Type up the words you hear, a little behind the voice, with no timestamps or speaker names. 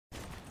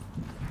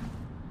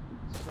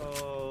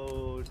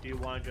do you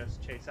want to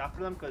just chase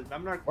after them? Because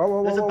remember,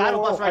 Whoa, there's a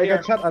battle bus right here. I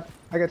get shot at.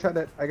 I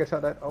get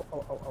shot at.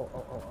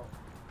 Oh.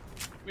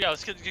 Yeah,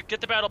 let's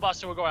get the battle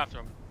bus and we'll go after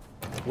them.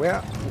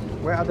 Where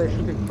are they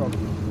shooting from?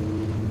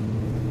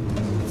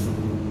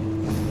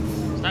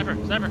 Sniper.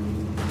 There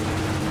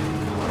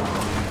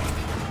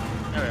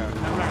we are.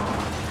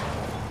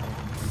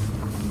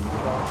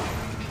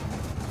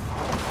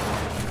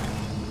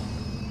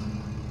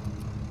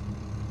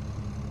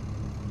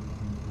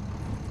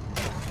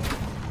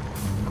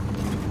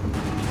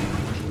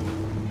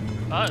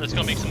 It's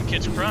gonna make some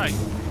kids cry.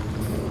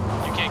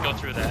 You can't go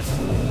through that.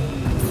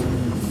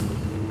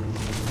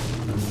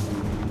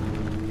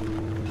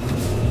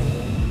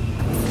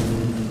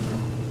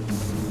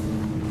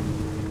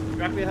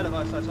 Directly ahead of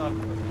us, I saw an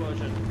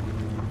explosion.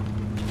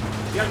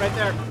 Yeah, right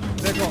there.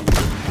 Visual.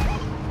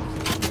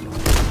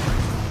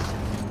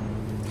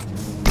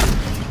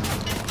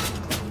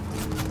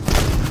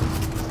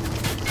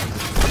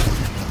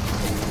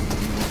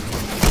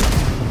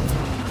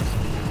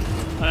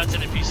 Oh, that's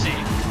an NPC.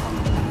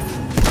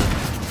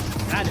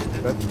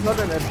 That's not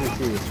an NPC.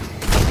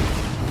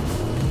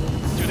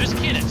 Dude, this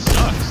cannon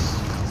sucks.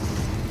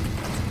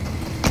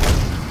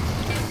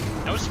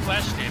 No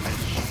splash damage.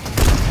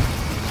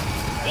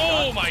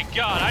 Oh my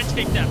god, I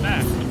take that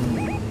back.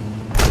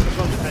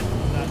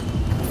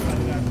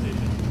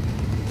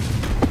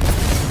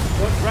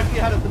 Go directly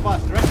ahead of the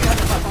bus. Directly ahead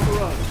of the bus on the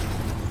road.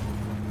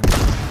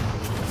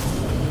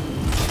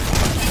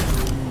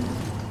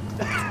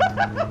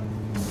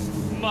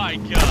 My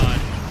god.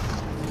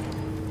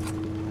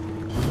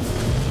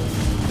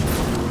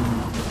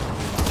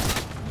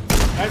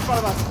 Right in front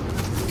of us. In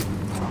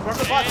front of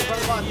the bus, in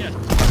front of the bus. Yeah.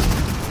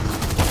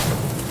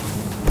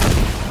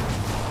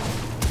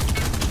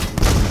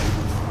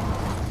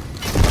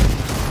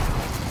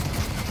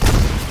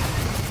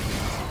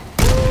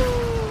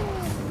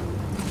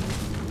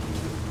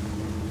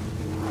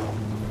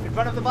 In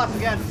front of the bus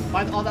again.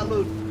 Find all that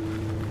loot.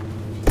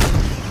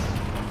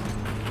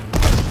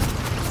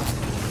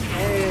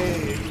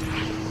 Hey.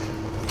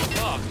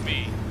 Fuck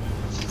me.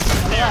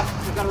 On the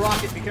left, we've got a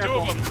rocket. Be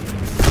careful. Two of them.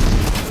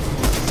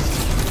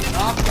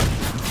 Knock.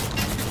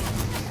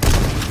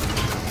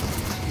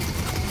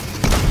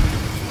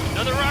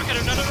 Another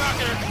rocketer.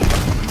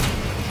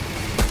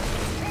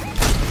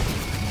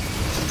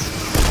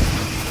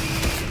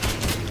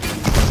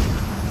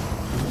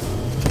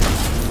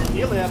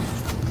 Heal him.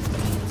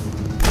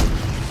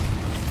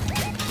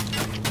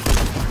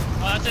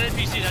 Oh, that's an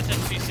NPC. Yeah,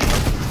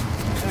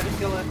 just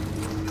kill it.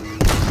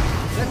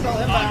 Missile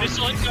inbound.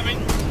 Missile incoming.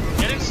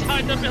 Get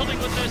inside the building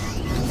with this.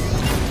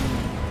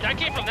 That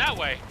came from that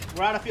way.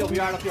 We're out of fuel. Oh,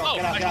 Get out.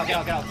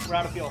 We're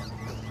out of fuel.